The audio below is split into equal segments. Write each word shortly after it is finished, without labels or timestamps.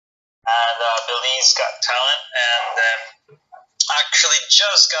Belize Got Talent, and actually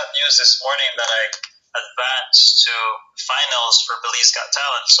just got news this morning that I advanced to finals for Belize Got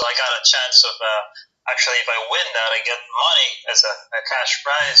Talent. So I got a chance of actually, if I win that, I get money as a cash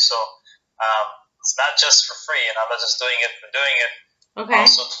prize. So it's not just for free, and I'm not just doing it for doing it. Okay.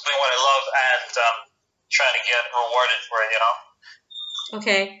 Also doing what I love and trying to get rewarded for it, you know?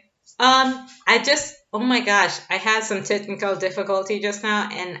 Okay. Oh my gosh, I had some technical difficulty just now,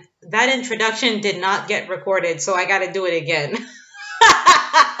 and that introduction did not get recorded, so I gotta do it again.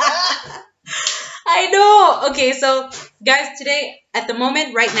 I know. Okay, so guys, today, at the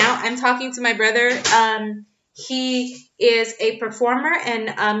moment, right now, I'm talking to my brother. He is a performer and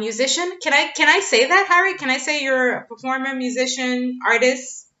a musician. Can I say that, Harry? Can I say you're a performer, musician,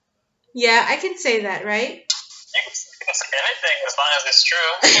 artist? Yeah, I can say that, right? You can say anything as long as it's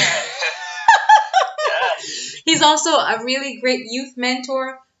true. Yeah. He's also a really great youth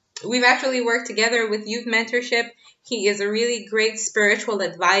mentor. We've actually worked together with youth mentorship. He is a really great spiritual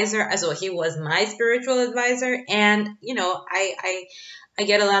advisor, as well. He was my spiritual advisor, and I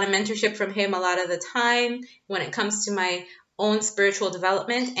get a lot of mentorship from him a lot of the time when it comes to my own spiritual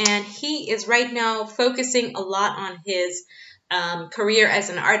development. And he is right now focusing a lot on his career as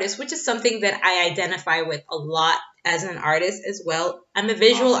an artist, which is something that I identify with a lot as an artist as well. I'm a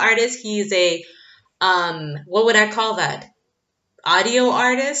visual artist. He's a what would I call that? Audio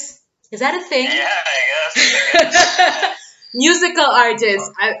artist? Is that a thing? Yeah, I guess. Musical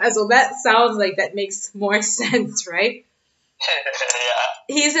artist. So that sounds like that makes more sense, right?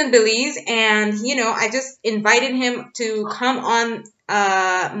 Yeah. He's in Belize, and I just invited him to come on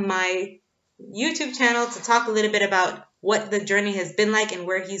my YouTube channel to talk a little bit about what the journey has been like and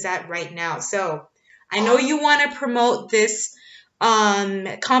where he's at right now. So I know you want to promote this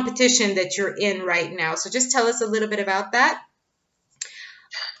competition that you're in right now. So just tell us a little bit about that.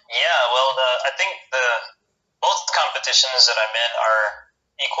 Yeah, well, I think both competitions that I'm in are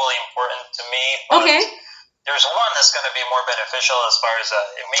equally important to me. But Okay. There's one that's going to be more beneficial as far as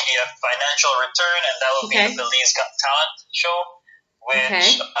immediate financial return, and that will be the Belize Got Talent show,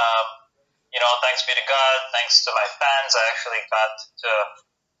 which, thanks be to God, thanks to my fans, I actually got to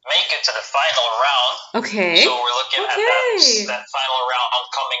make it to the final round. Okay. So we're looking at that final round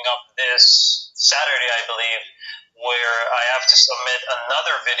coming up this Saturday, I believe, where I have to submit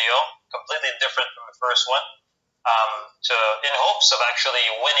another video, completely different from the first one, in hopes of actually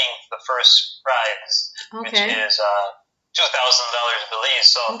winning the first prize, which is $2,000 Belize.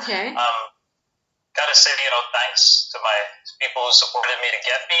 So, gotta say, thanks to my people who supported me to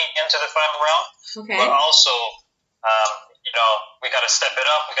get me into the final round. Okay. But also, we gotta step it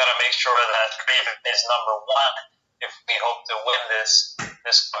up. We gotta make sure that Craven is number one if we hope to win this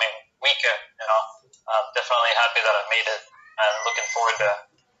coming weekend. Definitely happy that I made it, and looking forward to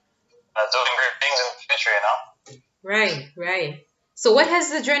doing great things in the future. Right. So what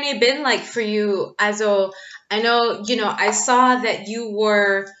has the journey been like for you? I know, I saw that you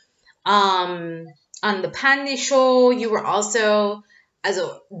were on the Pandy show. You were also,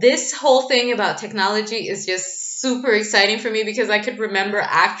 this whole thing about technology is just super exciting for me, because I could remember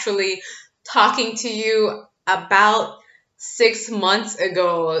actually talking to you about 6 months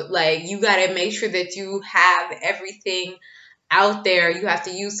ago. Like, you got to make sure that you have everything out there. You have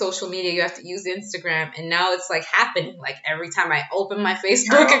to use social media. You have to use Instagram. And now it's like happening. Like, every time I open my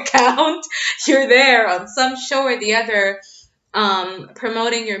Facebook account, you're there on some show or the other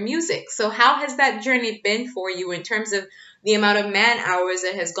promoting your music. So how has that journey been for you in terms of the amount of man hours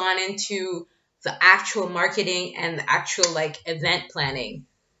that has gone into the actual marketing and the actual event planning?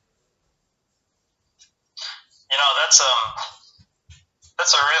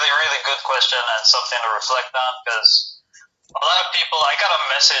 That's a really, really good question, and something to reflect on, because a lot of people, I got a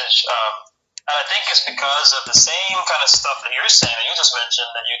message, and I think it's because of the same kind of stuff that you're saying, that you just mentioned,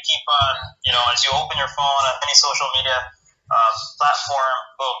 that you keep on, as you open your phone on any social media platform,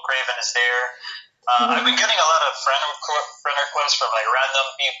 boom, Craven is there. I've been getting a lot of friend requests from random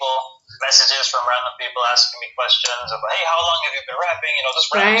people, messages from random people asking me questions of, hey, how long have you been rapping?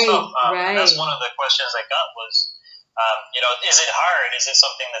 Just random stuff. And that's one of the questions I got was, is it hard? Is it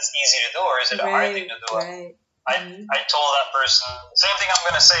something that's easy to do, or is it a hard thing to do? I told that person the same thing I'm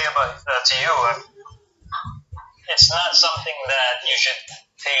going to say about to you. It's not something that you should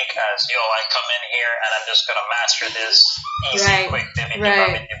take as, I come in here and I'm just going to master this easy, quick,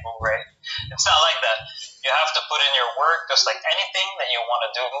 right? It's not like that. You have to put in your work, just like anything that you want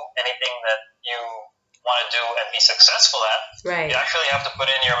to do, anything that you want to do and be successful at. Right. You actually have to put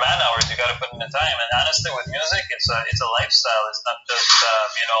in your man hours. You got to put in the time. And honestly, with music, it's a lifestyle. It's not just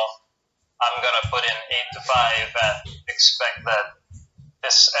I'm gonna put in 8 to 5 and expect that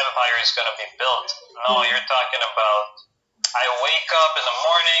this empire is going to be built. No, you're talking about I wake up in the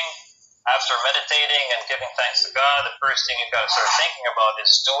morning after meditating and giving thanks to God. The first thing you got to start thinking about is,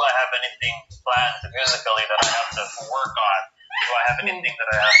 do I have anything planned musically that I have to work on? Do I have anything that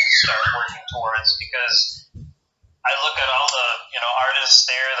I have to start working towards? Because I look at all the artists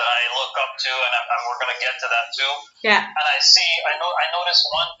there that I look up to, and we're going to get to that too. Yeah. And I notice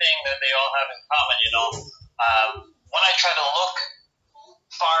one thing that they all have in common. When I try to look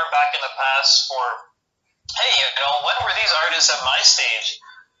far back in the past for, hey, when were these artists at my stage?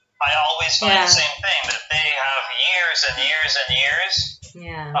 I always find the same thing, that they have years and years and years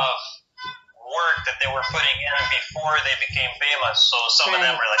of work that they were putting in before they became famous. So some of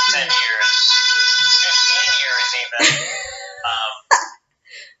them were like 10 years, 15 years even.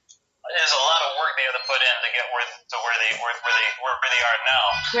 There's a lot of work they have to put in to get where they are now.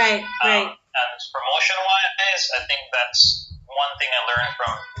 Right. And promotion wise, I think that's one thing I learned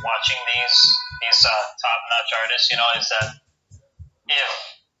from watching these top notch artists. Is that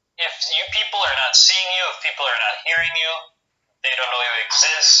if you people are not seeing you, if people are not hearing you, they don't know you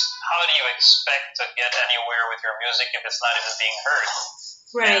exist. How do you expect to get anywhere with your music if it's not even being heard?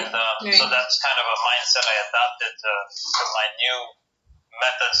 Right. And so that's kind of a mindset I adopted to my new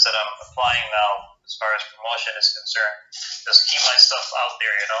methods that I'm applying now as far as promotion is concerned. Just keep my stuff out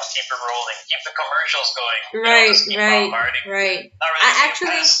there, keep it rolling, keep the commercials going. Just keep bombarding. Right. Not really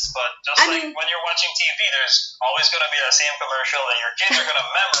past, but just when you're watching TV, there's always going to be that same commercial that your kids are going to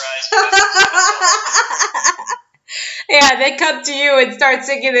memorize. Yeah, they come to you and start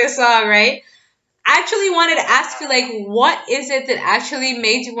singing this song, right? I actually wanted to ask you, what is it that actually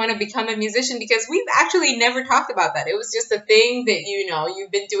made you want to become a musician? Because we've actually never talked about that. It was just a thing that,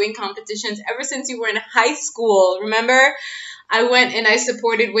 you've been doing competitions ever since you were in high school. Remember? I went and I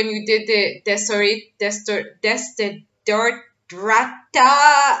supported when you did the Desiderata.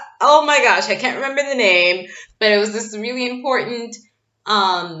 Oh my gosh, I can't remember the name. But it was this really important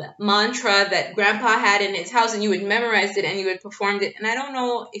mantra that Grandpa had in his house, and you had memorized it and you had performed it, and I don't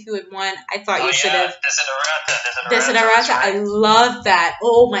know if you had won. I thought you should have. Desiderata. I love that.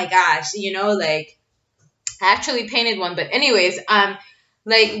 Oh my gosh, I actually painted one. But anyways,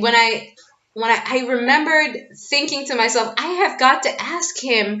 when I remembered thinking to myself, I have got to ask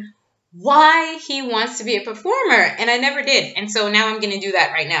him why he wants to be a performer, and I never did, and so now I'm going to do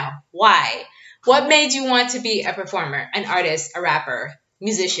that right now. Why? What made you want to be a performer, an artist, a rapper,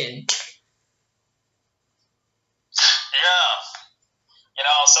 musician? Yeah.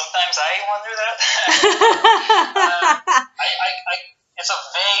 Sometimes I wonder that. It's a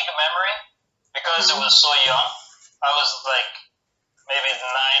vague memory because it was so young. I was maybe 9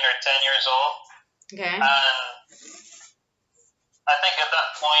 or 10 years old. Okay. And I think at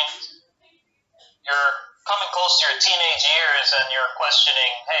that point, you're coming close to your teenage years and you're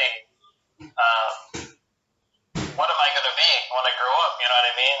questioning, hey, what am I going to be when I grow up? You know what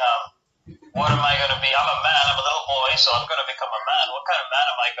I mean? What am I going to be? I'm a man. I'm a little boy, so I'm going to become a man. What kind of man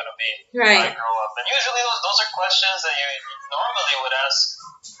am I going to be when I grow up? And usually those are questions that you normally would ask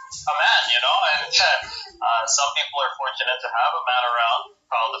a man, And some people are fortunate to have a man around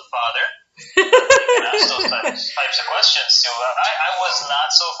called a father. You can ask those types of questions too. I was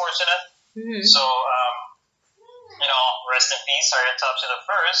not so fortunate. Mm-hmm. So, rest in peace, Harriot Topsey the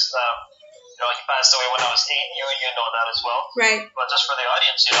first. He passed away when I was 8. You know that as well. Right. But just for the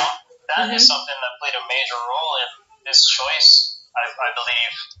audience, that is something that played a major role in this choice, I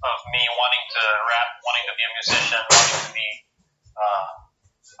believe, of me wanting to rap, wanting to be a musician, wanting to be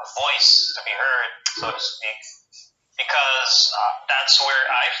a voice to be heard, so to speak. Because that's where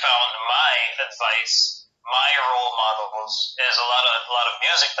I found my advice, my role models, is a lot of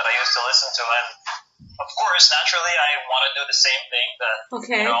music that I used to listen to. And of course, naturally, I want to do the same thing that,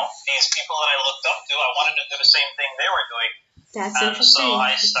 these people that I looked up to, I wanted to do the same thing they were doing. That's interesting. So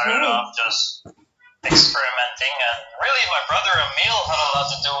I started off just experimenting, and really my brother Emil had a lot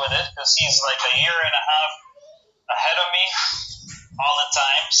to do with it, because he's like a year and a half ahead of me all the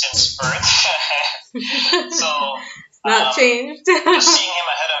time since birth. So not changed. Just seeing him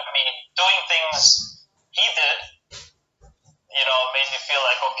ahead of me doing things he did, made me feel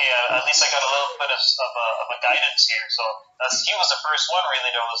like, okay, at least I got a little bit of a guidance here. So he was the first one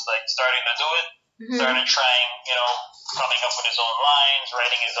really that was starting to do it, started trying, coming up with his own lines,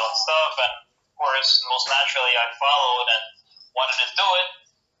 writing his own stuff, and of course, most naturally, I followed and wanted to do it.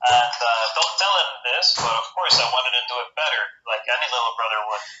 And don't tell him this, but of course, I wanted to do it better, like any little brother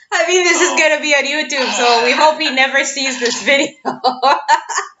would. I mean, this is going to be on YouTube, so we hope he never sees this video. So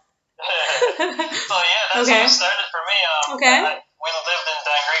yeah, that's how it started for me. We lived in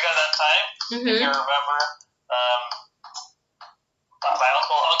Dangriga that time, if you remember. I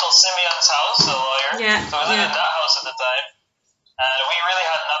Uncle Simeon's house, the lawyer. Yeah, So we lived yeah. at that house at the time. And we really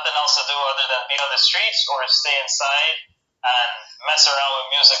had nothing else to do other than be on the streets or stay inside and mess around with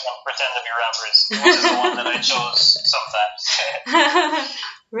music and pretend to be rappers, which is the one that I chose sometimes.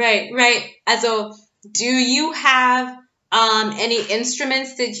 Right, right. Also, do you have any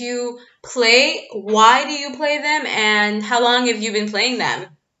instruments that you play? Why do you play them? And how long have you been playing them?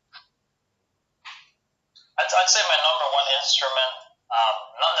 I'd say my number one instrument,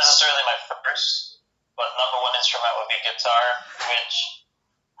 not necessarily my first, but number one instrument would be guitar, which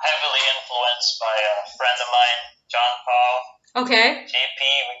heavily influenced by a friend of mine, John Paul, Okay. JP,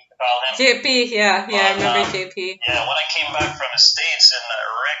 we could call him. JP, yeah, I But remember JP. yeah, when I came back from the States in the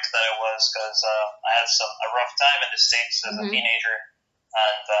wreck that I was, because I had a rough time in the States as a teenager,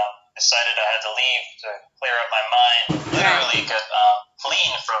 and decided I had to leave to clear up my mind, literally get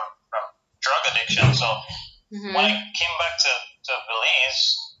clean from drug addiction. So when I came back to Belize,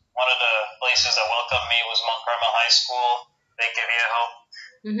 one of the places that welcomed me was Mount Carmel High School, Viejo Viejo,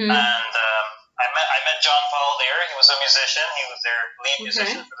 and I met John Paul there. He was a musician. He was their lead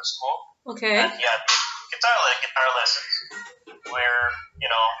musician for the school. Okay. And he had guitar lessons where,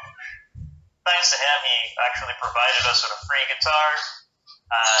 thanks to him, he actually provided us with a free guitar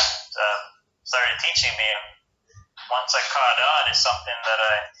and started teaching me. And once I caught on, it's something that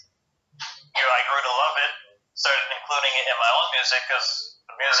I grew to love it. Started including it in my own music because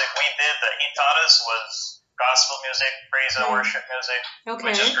the music we did that he taught us was gospel music, praise and worship music,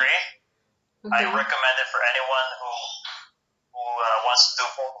 which is great. I recommend it for anyone who wants to do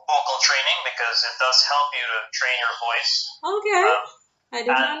vocal training because it does help you to train your voice. Okay. I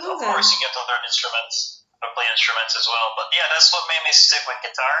did not know that. Of course, you get to learn instruments, to play instruments as well. But yeah, that's what made me stick with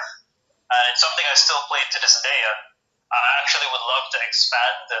guitar. And it's something I still play to this day. I actually would love to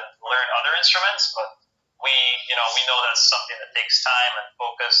expand and learn other instruments, but we know that's something that takes time and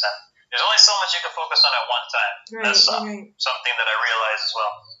focus, and there's only so much you can focus on at one time. Right, that's something that I realize as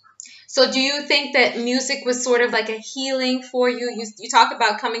well. So do you think that music was sort of like a healing for you? You talk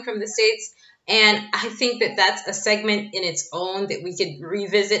about coming from the States, and I think that that's a segment in its own that we could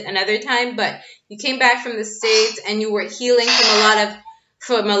revisit another time, but you came back from the States and you were healing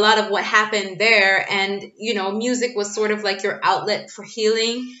from a lot of what happened there, and music was sort of like your outlet for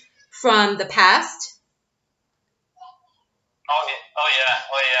healing from the past. Oh yeah.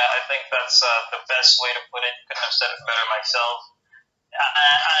 I think that's the best way to put it. Couldn't have said it better myself.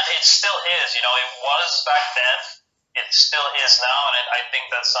 And it still is. It was back then. It still is now, and I think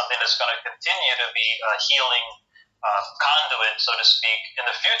that's something that's going to continue to be a healing conduit, so to speak, in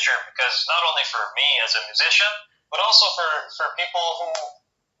the future. Because not only for me as a musician, but also for people who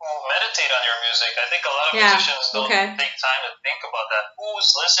meditate on your music. I think a lot of musicians don't take time to think about that. Who's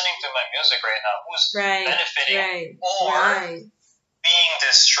listening to my music right now? Who's benefiting or being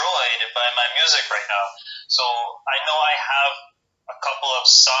destroyed by my music right now? So I know I have a couple of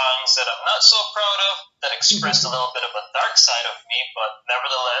songs that I'm not so proud of that express a little bit of a dark side of me, but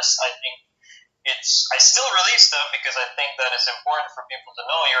nevertheless, I think I still release them because I think that it's important for people to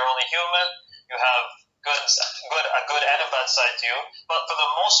know you're only human. You have a good and a bad side to you, but for the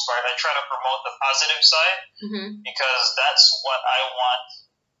most part, I try to promote the positive side because that's what I want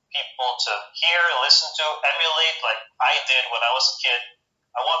people to hear, listen to, emulate, like I did when I was a kid.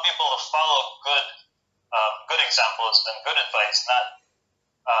 I want people to follow good examples and good advice, not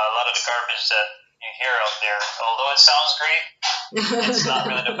a lot of the garbage that you hear out there. Although it sounds great, it's not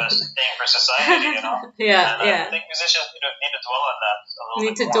really the best thing for society, I think musicians need to dwell on that a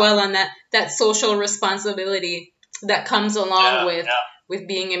little bit more. Dwell on that social responsibility that comes along with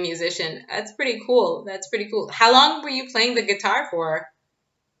being a musician. That's pretty cool. How long were you playing the guitar for?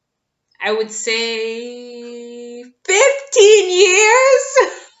 I would say 15 years.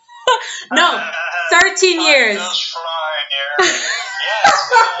 No, 13 years. Just flying here. Yeah, it's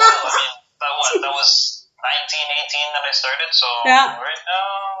been a while. I mean, that was 1918 that I started, so right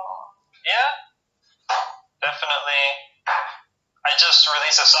now, definitely. I just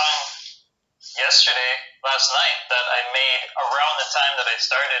released a song last night, that I made around the time that I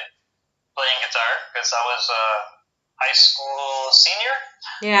started playing guitar, because I was a high school senior.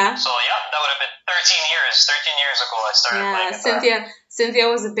 Yeah. So that would have been 13 years. 13 years ago I started playing guitar. Cynthia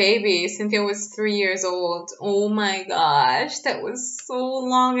was a baby. Cynthia was 3 years old. Oh my gosh, that was so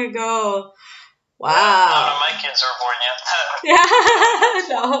long ago. Wow. None of my kids are born yet. Yeah.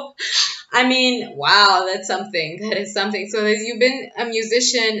 No. I mean, wow, that's something. That is something. So you've been a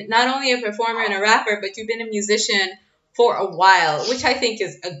musician, not only a performer and a rapper, but you've been a musician for a while, which I think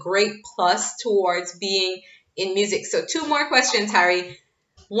is a great plus towards being in music. So 2 more questions, Harry.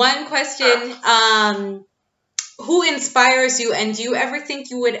 One question, who inspires you, and do you ever think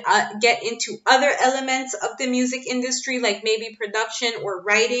you would get into other elements of the music industry, like maybe production or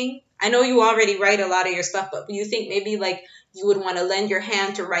writing? I know you already write a lot of your stuff, but do you think maybe like you would want to lend your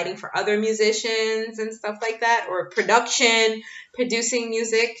hand to writing for other musicians and stuff like that, or production, producing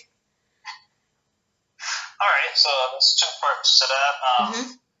music? All right, so there's two parts to that.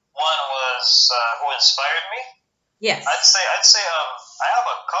 Mm-hmm. One was who inspired me. Yes. I'd say I have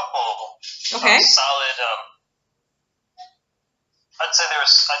a couple Okay. solid.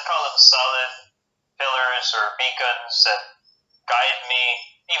 I'd call them solid pillars or beacons that guide me,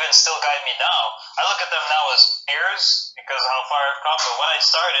 even still guide me now. I look at them now as peers because of how far I've come. But when I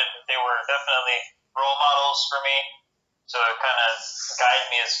started, they were definitely role models for me to kind of guide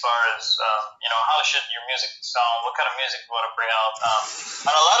me as far as how should your music sound, what kind of music you want to bring out.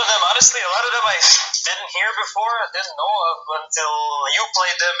 And a lot of them, honestly, I didn't hear before, I didn't know of until you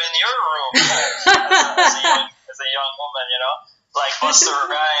played them in your room as a young woman, like Busta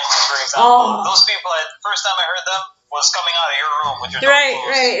Rhymes, for example. Those people, first time I heard them was coming out of your room with your right.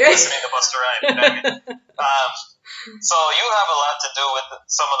 listening to Busta Rhymes. You know what I mean? So you have a lot to do with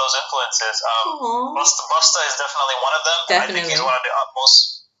some of those influences. Busta is definitely one of them. Definitely. I think he's one of the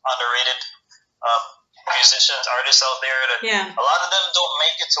most underrated musicians, artists out there. That a lot of them don't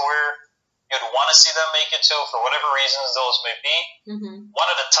make it to where you'd want to see them make it to, for whatever reasons those may be. Mm-hmm. One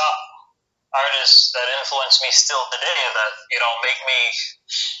of the top artists that influence me still today, that make me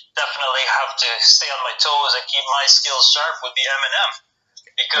definitely have to stay on my toes and keep my skills sharp, would be Eminem,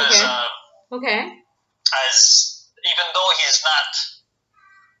 because as even though he's not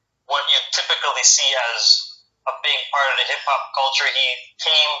what you typically see as a big part of the hip hop culture, he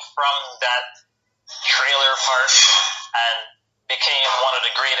came from that trailer part and became one of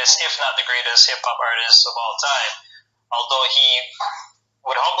the greatest, if not the greatest, hip hop artists of all time. Although he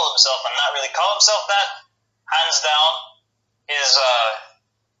would humble himself and not really call himself that, hands down,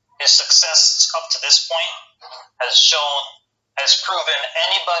 his success up to this point has proven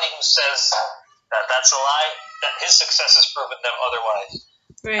anybody who says that that's a lie, that his success has proven them otherwise.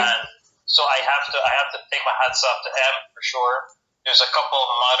 Right. And so I have to take my hats off to M for sure. There's a couple of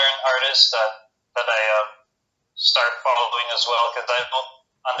modern artists that I start following as well, because I don't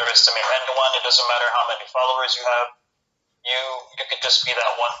underestimate anyone. It doesn't matter how many followers you have. You could just be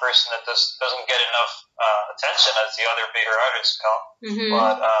that one person that doesn't get enough attention as the other bigger artists count. Mm-hmm.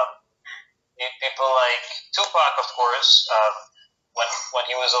 But people like Tupac, of course, when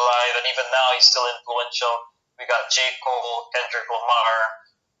he was alive, and even now he's still influential. We got J. Cole, Kendrick Lamar.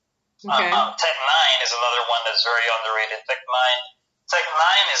 Tech Nine is another one that's very underrated. Tech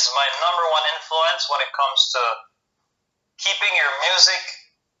Nine is my number one influence when it comes to keeping your music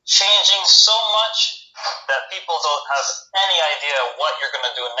changing so much that people don't have any idea what you're going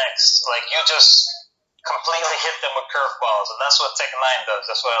to do next. Like, you just completely hit them with curveballs, and that's what Tech Nine does.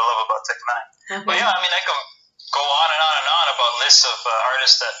 That's what I love about Tech Nine. Okay. But yeah, I mean, I can go on and on and on about lists of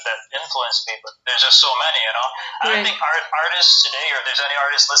artists that influenced me, but there's just so many, And I think artists today, or if there's any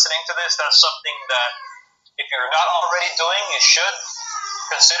artists listening to this, that's something that if you're not already doing, you should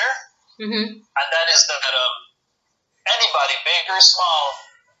consider. Mm-hmm. And that is that anybody, big or small,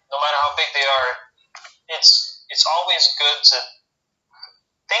 no matter how big they are, it's always good to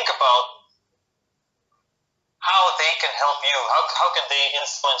think about how they can help you. How can they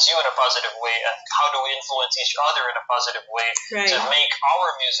influence you in a positive way, and how do we influence each other in a positive way to make our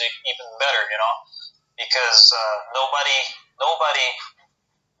music even better, Because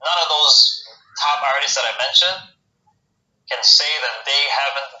none of those top artists that I mentioned can say that they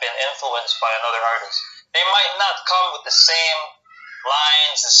haven't been influenced by another artist. They might not come with the same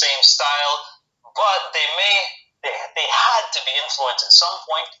lines, the same style, but they had to be influenced at some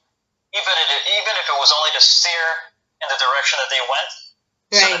point, even if it was only to steer in the direction that they went,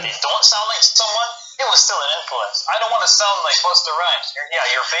 so that they don't sound like someone. It was still an influence. I don't want to sound like Busta Rhymes.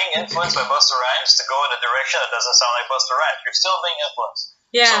 You're being influenced by Busta Rhymes to go in a direction that doesn't sound like Busta Rhymes. You're still being influenced.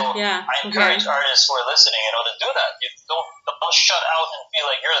 I encourage artists who are listening, to do that. You don't shut out and feel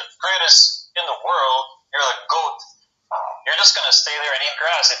like you're the greatest in the world. You're the GOAT. You're just gonna stay there and eat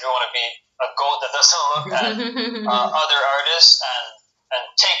grass if you want to be a GOAT that doesn't look at other artists and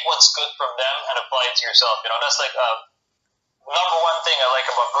take what's good from them and apply it to yourself. That's like number one thing I like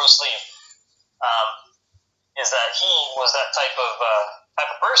about Bruce Lee, is that he was that type of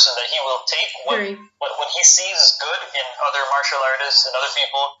person that he will take what he sees is good in other martial artists and other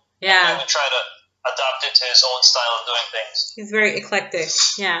people, and he would try to adopt it to his own style of doing things. He's very eclectic.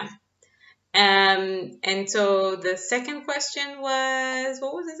 Yeah. And so the second question was,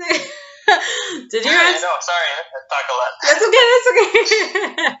 what was it? Did you Yeah, answer? sorry, I talk a lot. That's okay. That's okay.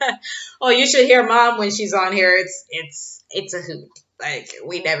 Oh, you should hear Mom when she's on here. It's a hoot. Like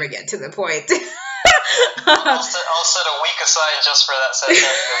we never get to the point. I'll set a week aside just for that session.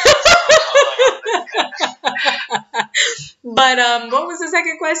 But what was the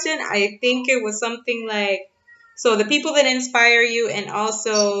second question? I think it was something like, so the people that inspire you, and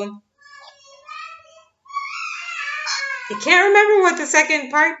also I can't remember what the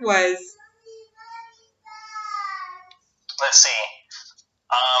second part was. Let's see.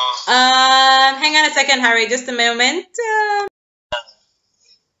 Hang on a second, Harry. Just a moment.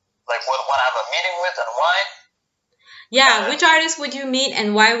 Like what I have a meeting with and why? Yeah, which artists would you meet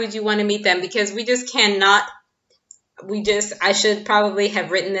and why would you want to meet them? Because we just cannot. I should probably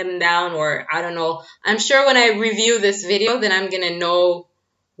have written them down, or I don't know. I'm sure when I review this video, then I'm gonna know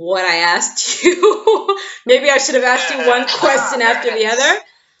what I asked you. Maybe I should have asked you one question after the other.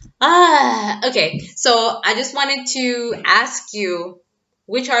 Okay. So I just wanted to ask you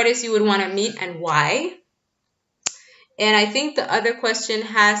which artists you would want to meet and why. And I think the other question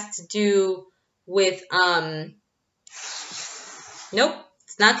has to do with nope,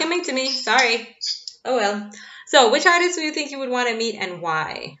 it's not coming to me. Sorry. Oh well. So which artists do you think you would want to meet and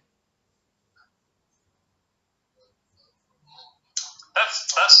why?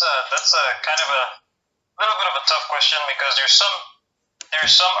 That's a kind of a little bit of a tough question because there's some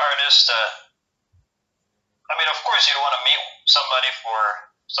artists that, I mean, of course you'd want to meet somebody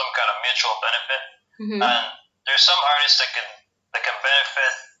for some kind of mutual benefit, and there's some artists that can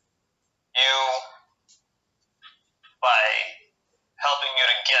benefit you by helping you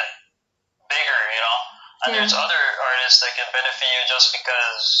to get bigger, and there's other artists that can benefit you just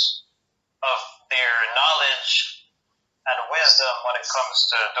because of their knowledge and wisdom when it comes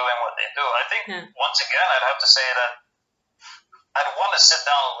to doing what they do. I think once again I'd have to say that I'd want to sit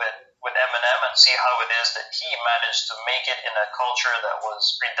down with Eminem and see how it is that he managed to make it in a culture that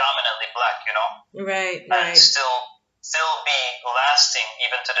was predominantly black, Right. And still be lasting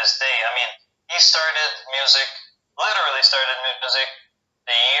even to this day. I mean, he literally started music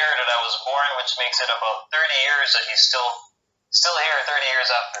the year that I was born, which makes it about 30 years that he's still here 30 years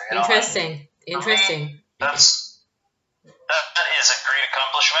after, Interesting. That is a great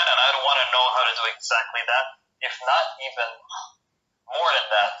accomplishment, and I'd want to know how to do exactly that, if not even more than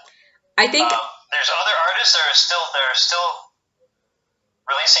that. I think there's other artists that are still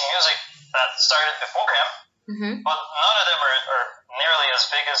releasing music that started before him, but none of them are nearly as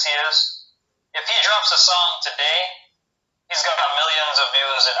big as he is. If he drops a song today, he's got millions of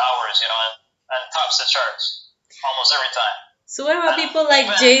views in hours, and tops the charts almost every time. So what about people like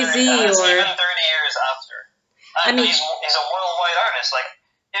Jay-Z even 30 or? years after? I mean, he's a worldwide artist. Like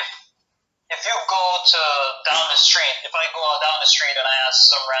if you go down the street, if I go down the street and I ask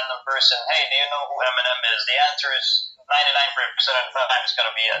some random person, hey, do you know who Eminem is? The answer is 99% of the time it's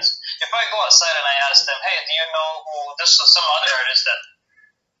gonna be yes. If I go outside and I ask them, hey, do you know who this is some other artist that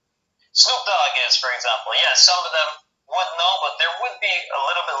Snoop Dogg is, for example? Yeah, some of them would know, but there would be a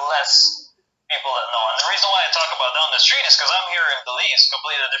little bit less people that know. And the reason why I talk about down the street is because I'm here in Belize,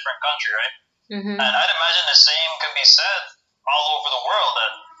 completely a different country, right? And I'd imagine the same can be said all over the world,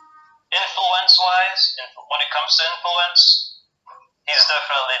 that influence-wise, when it comes to influence, he's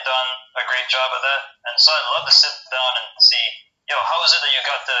definitely done a great job of that. And so I'd love to sit down and see, how is it that you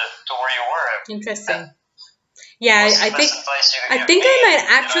got to where you were? Interesting. Yeah, I think I might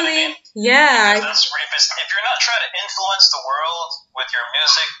actually, That's if you're not trying to influence the world with your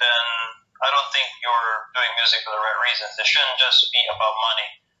music, then I don't think you're doing music for the right reasons. It shouldn't just be about money.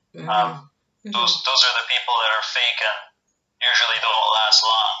 Those are the people that are fake and usually don't last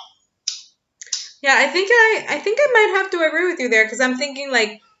long. Yeah, I think I might have to agree with you there, because I'm thinking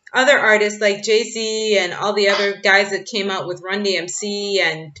like other artists like Jay-Z and all the other guys that came out with Run DMC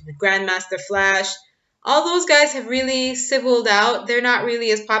and Grandmaster Flash. All those guys have really civiled out. They're not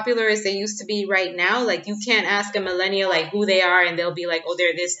really as popular as they used to be right now. Like, you can't ask a millennial like who they are and they'll be like, oh,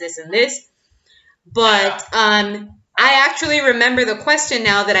 they're this, this, and this. But I actually remember the question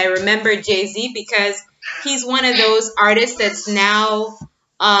now that I remember Jay-Z, because he's one of those artists that's now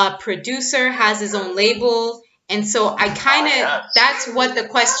a producer, has his own label. And so I kind of, that's what the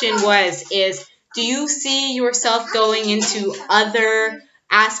question was, is do you see yourself going into other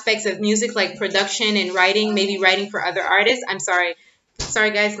aspects of music, like production and writing, maybe writing for other artists? I'm sorry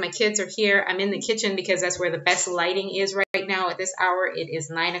guys, my kids are here. I'm in the kitchen because that's where the best lighting is right now at this hour. It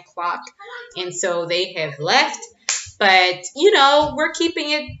is 9 o'clock, and so they have left. But we're keeping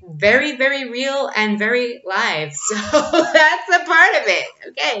it very, very real and very live, so that's a part of it.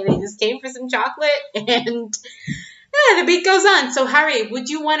 Okay, they just came for some chocolate, and Yeah, the beat goes on. So, Harry, would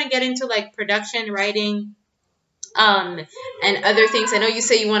you want to get into like production, writing, and other things? I know you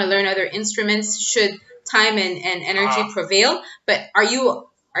say you want to learn other instruments should time and energy prevail, but are you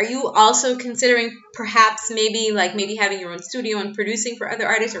also considering perhaps maybe having your own studio and producing for other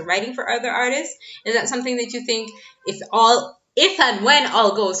artists or writing for other artists? Is that something that you think if and when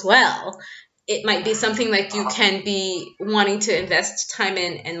all goes well, it might be something like you can be wanting to invest time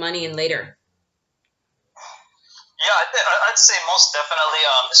in and money in later? Yeah, I'd say most definitely,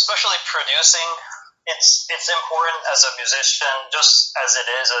 especially producing. It's important as a musician, just as it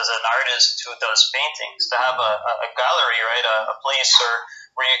is as an artist who does paintings, to have a gallery, right? A place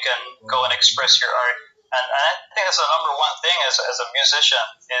where you can go and express your art. And I think that's the number one thing as a musician,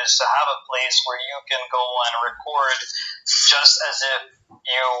 is to have a place where you can go and record just as if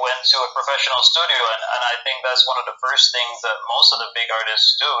you went to a professional studio. And I think that's one of the first things that most of the big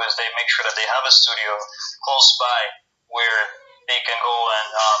artists do, is they make sure that they have a studio close by where they can go and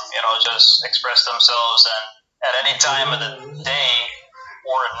just express themselves, and at any time of the day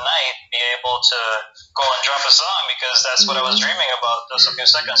or night be able to go and drop a song, because that's what I was dreaming about just a few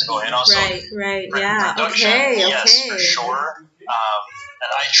seconds ago. So right, yeah, production, okay, yes, for sure.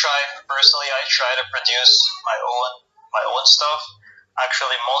 And I try to produce my own stuff.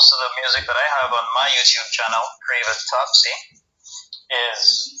 Actually, most of the music that I have on my YouTube channel, Harriot Topsey,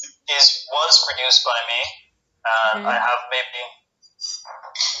 was produced by me. I have maybe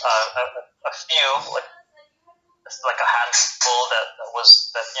a few, like a handful that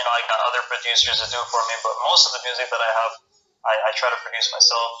I got other producers to do for me. But most of the music that I have, I try to produce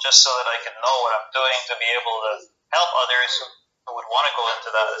myself, just so that I can know what I'm doing, to be able to help others who would want to go into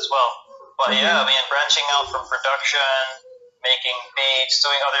that as well. But yeah, I mean, branching out from production, making beats,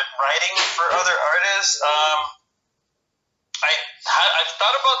 doing other writing for other artists. I've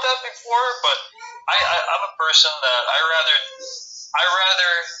thought about that before, but I'm a person that I rather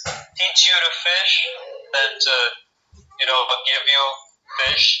teach you to fish than to give you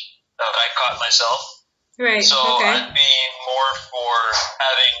fish that I caught myself. Right. So okay. I'd be more for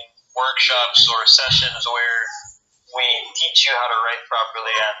having workshops or sessions where we teach you how to write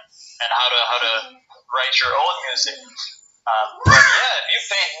properly and how to write your own music. But yeah, if you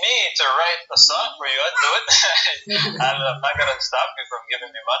paid me to write a song for you, I'd do it. I'm not gonna stop you from giving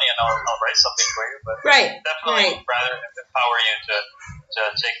me money, and I'll write something for you. But definitely rather empower you to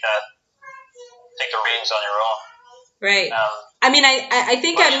take the reins on your own. Right. I mean, I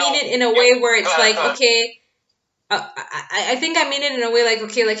think I mean it in a way where it's like, okay. I think I mean it in a way like,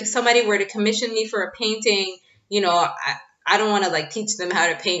 okay, like if somebody were to commission me for a painting, I don't want to like teach them how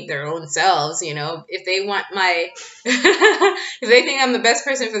to paint their own selves, if they want if they think I'm the best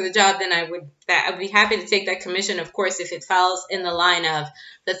person for the job, then I'd be happy to take that commission, of course, if it falls in the line of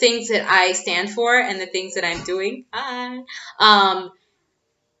the things that I stand for and the things that I'm doing.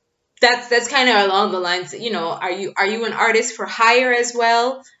 That's kind of along the lines, are you an artist for hire as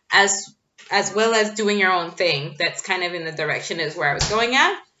well as doing your own thing? That's kind of in the direction is where I was going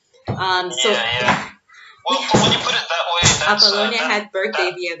at. Yeah. Well, when you put it that way, Apollonia had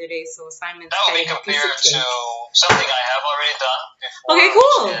birthday the other day, so Simon's that would be compared to something I have already done before. Okay,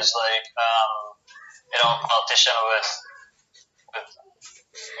 cool. Which is like, a politician would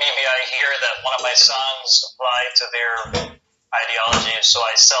maybe I hear that one of my songs apply to their ideology, so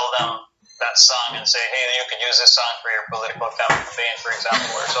I sell them that song and say, hey, you could use this song for your political campaign, for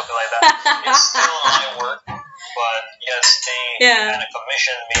example, or something like that. It's still my work, but yes, they kind of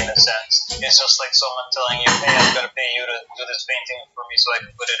commission me in a sense. It's just like someone telling you, hey, I'm going to pay you to do this painting for me so I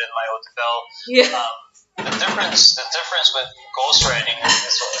can put it in my hotel. The difference with ghostwriting,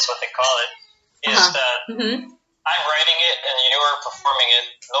 is what they call it, is that I'm writing it and you're performing it.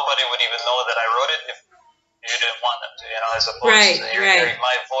 Nobody would even know that I wrote it if you didn't want them to, as opposed to you're hearing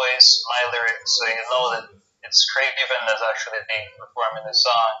my voice, my lyrics, so you know that it's Craven that's actually performing the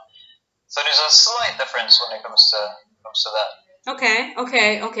song. So there's a slight difference when it comes to that. Okay.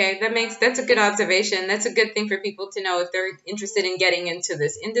 That's a good observation. That's a good thing for people to know if they're interested in getting into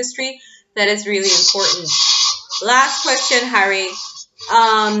this industry. That is really important. Last question, Harry.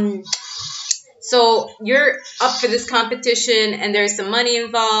 So you're up for this competition and there's some money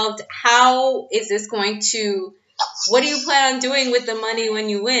involved. How is this going to, what do you plan on doing with the money when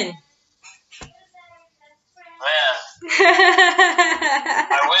you win? Man,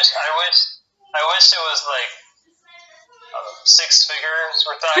 I wish it was like 6 figures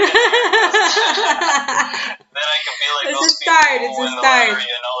we're talking. Then I could be like those people who win the lottery,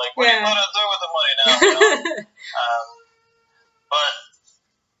 like, what are you going to do with the money now? But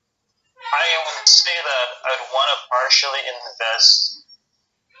I would say that I'd want to partially invest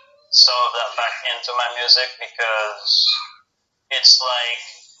some of that back into my music because it's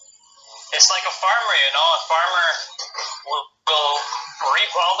like a farmer, you know. A farmer will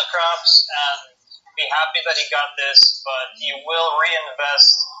reap all the crops and be happy that he got this, but he will reinvest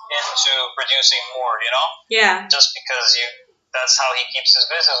into producing more, you know. Yeah. Just because that's how he keeps his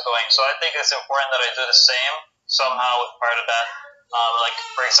business going. So I think it's important that I do the same somehow with part of that. Like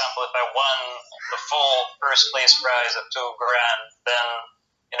for example, if I won the full first place prize of $2,000, then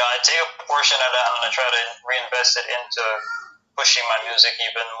I take a portion of that and I try to reinvest it into pushing my music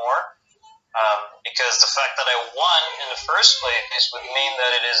even more. Because the fact that I won in the first place would mean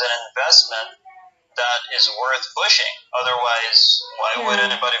that it is an investment that is worth pushing. Otherwise, why would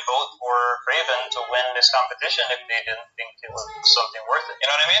anybody vote for Craven to win this competition if they didn't think it was something worth it? You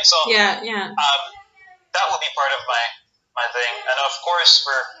know what I mean? So that would be part of my thing. And of course,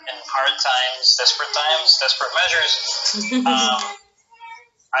 we're in hard times, desperate measures.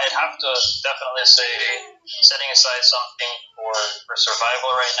 I'd have to definitely say setting aside something for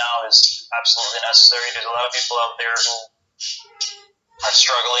survival right now is absolutely necessary. There's a lot of people out there who are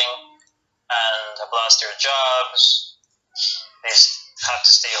struggling and have lost their jobs. They have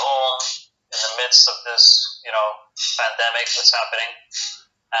to stay home in the midst of this, pandemic that's happening.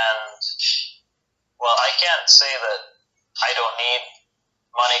 And, well, I can't say that I don't need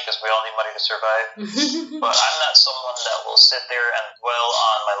money because we all need money to survive. But I'm not someone that will sit there and dwell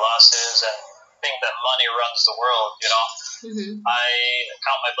on my losses and think that money runs the world, you know. I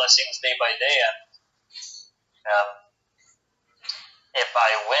count my blessings day by day, and if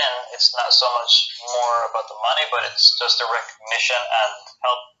I win, it's not so much more about the money, but it's just a recognition and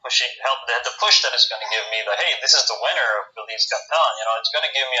the push that it's going to give me that, hey, this is the winner of Belize Got Talent, it's going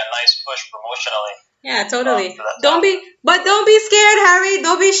to give me a nice push promotionally. Yeah, totally. Don't be scared, Harry.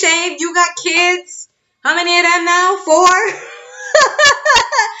 Don't be ashamed. You got kids. How many of them now? 4?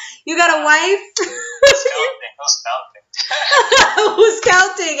 You got a wife? Who's counting? Who's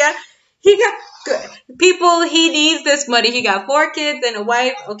counting? He got people. He needs this money. He got 4 kids and a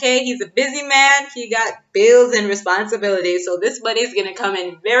wife. Okay, he's a busy man. He got bills and responsibilities. So this money's gonna come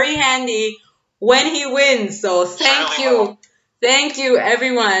in very handy when he wins. So thank you,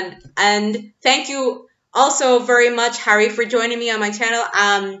 everyone, and thank you also very much, Harry, for joining me on my channel.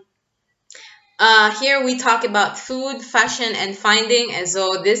 Here we talk about food, fashion, and finding, and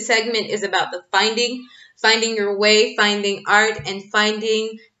so this segment is about the finding your way, finding art, and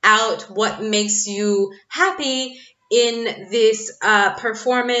finding out what makes you happy in this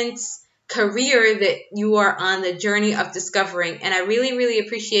performance career that you are on the journey of discovering. And I really, really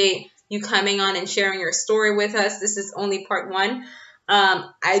appreciate you coming on and sharing your story with us. This is only part 1.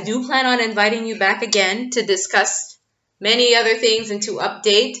 I do plan on inviting you back again to discuss many other things and to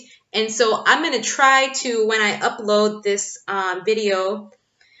update. And so I'm going to try to, when I upload this video,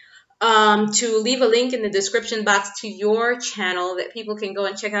 to leave a link in the description box to your channel that people can go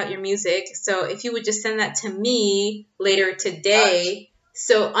and check out your music. So if you would just send that to me later today,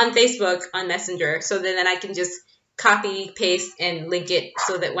 so on Facebook, on Messenger, so then I can just copy, paste, and link it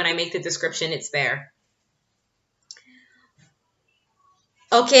so that when I make the description, it's there.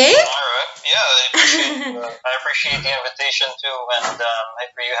 Okay? All right. Yeah, I appreciate the invitation too, and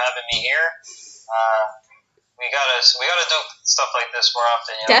for you having me here. We gotta do stuff like this more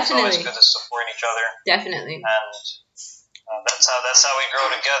often. Definitely. It's always good to support each other. Definitely. And that's how we grow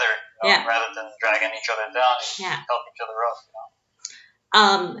together. Rather than dragging each other down, help each other up.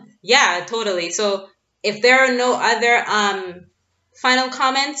 Yeah, totally. So if there are no other final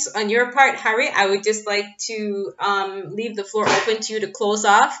comments on your part, Harry, I would just like to leave the floor open to you to close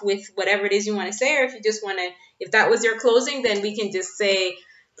off with whatever it is you want to say, or if you just want to, if that was your closing, then we can just say,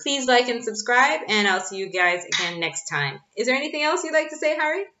 please like and subscribe, and I'll see you guys again next time. Is there anything else you'd like to say,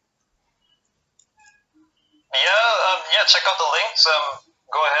 Harry? Yeah, check out the links.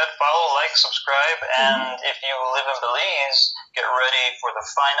 Go ahead, follow, like, subscribe, and if you live in Belize, get ready for the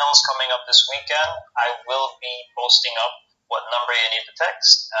finals coming up this weekend. I will be posting up what number you need to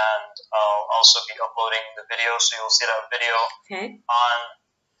text, and I'll also be uploading the video, so you'll see that video on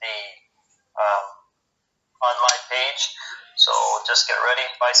the on my page. So just get ready,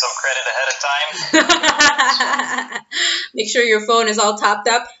 buy some credit ahead of time. Make sure your phone is all topped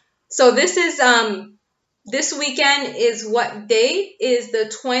up. So this is this weekend is what date? Is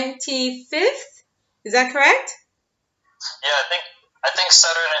the 25th? Is that correct? Yeah, I think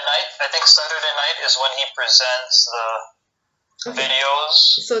Saturday night. I think Saturday night is when he presents the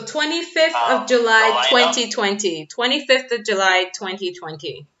videos. So 25th of July 2020. 25th of July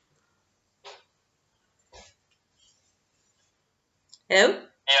 2020. Hello?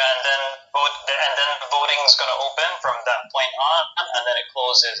 Yeah, and then voting is going to open from that point on, and then it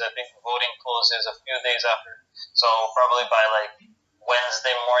closes. I think voting closes a few days after. So probably by like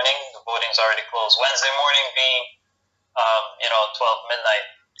Wednesday morning, the voting's already closed. Wednesday morning being 12 midnight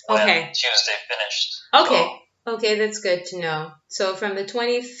when Okay. Tuesday finished. Okay. So, Okay, that's good to know. So from the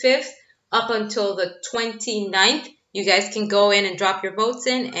 25th up until the 29th, you guys can go in and drop your votes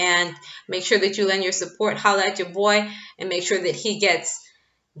in and make sure that you lend your support, holla at your boy, and make sure that he gets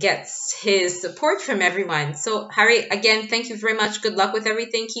his support from everyone. So Harry, again, thank you very much. Good luck with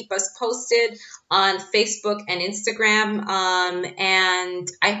everything. Keep us posted on Facebook and Instagram. And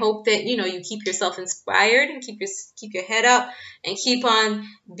I hope that you keep yourself inspired and keep your head up and keep on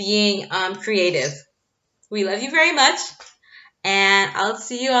being creative. We love you very much, and I'll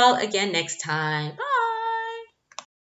see you all again next time. Bye.